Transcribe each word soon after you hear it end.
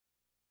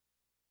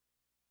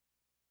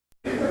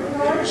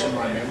This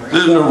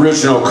is an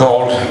original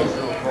called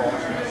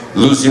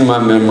Losing My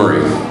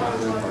Memory.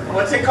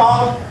 What's it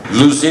called?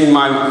 Losing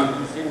my...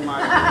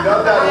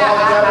 No,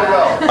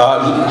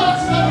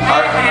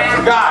 I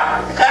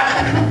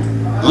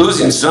forgot.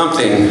 Losing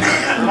something.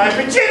 My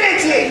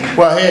virginity.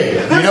 Well, hey,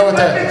 you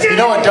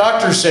know what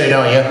doctors say,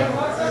 don't you?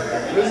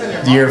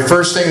 Your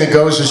first thing that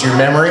goes is your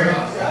memory,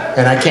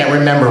 and I can't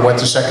remember what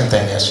the second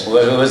thing is.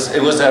 Well,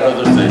 it was that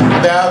other thing.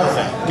 The other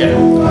thing. Okay.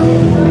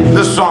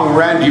 This song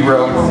Randy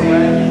wrote.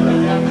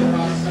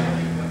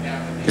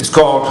 It's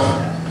called...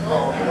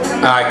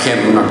 I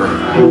can't remember.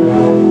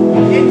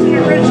 It's the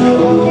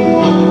original.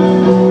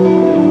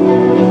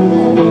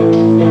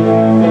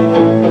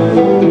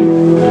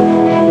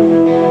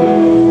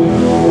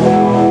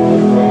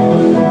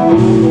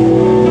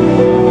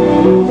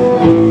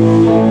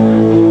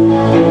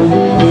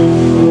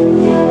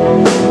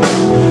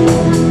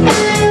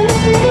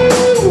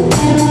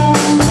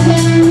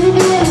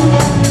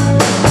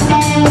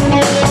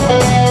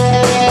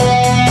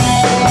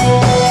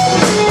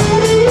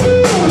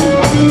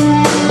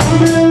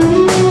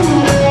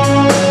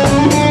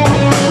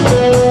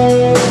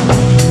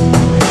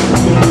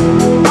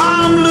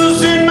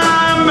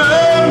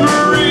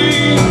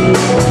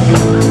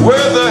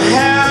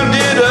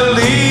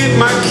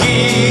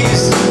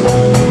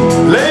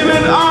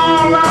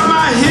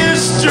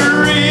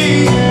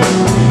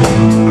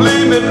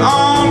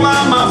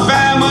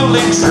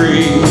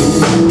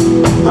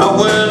 I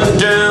went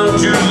down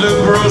to the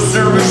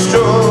grocery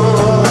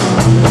store.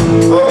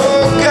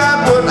 Oh God,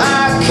 what I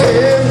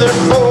came there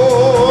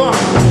for.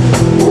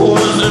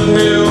 Was it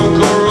milk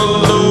or a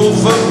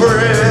loaf of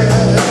bread?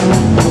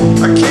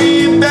 I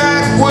came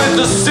back with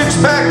a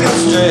six-pack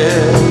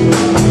instead.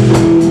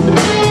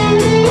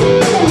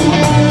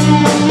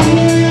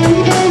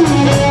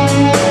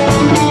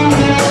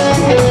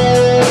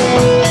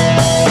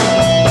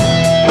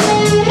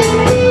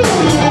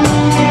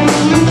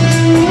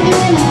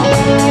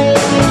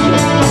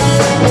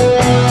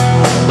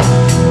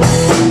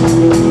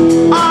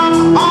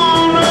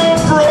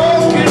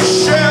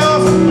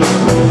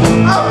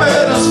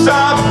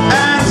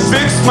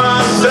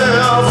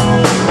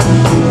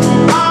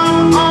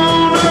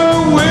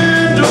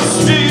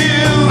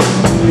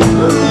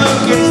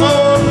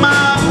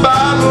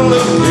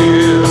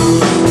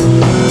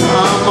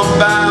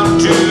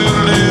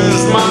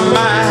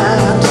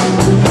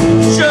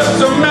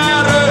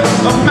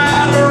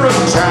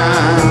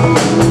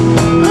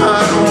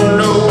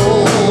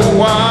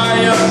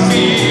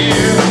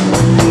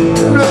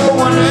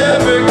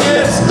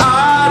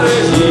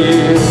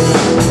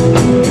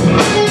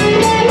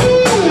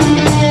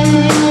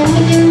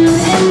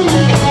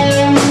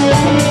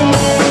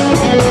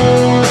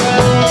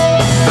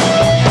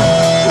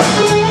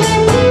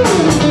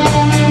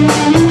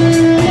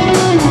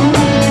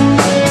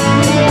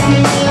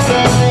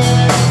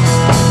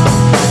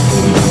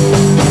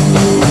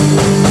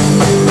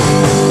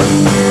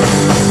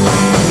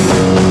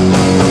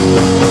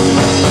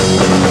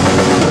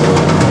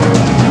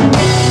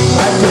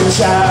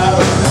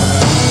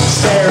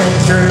 Staring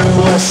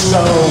through a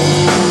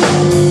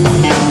stone.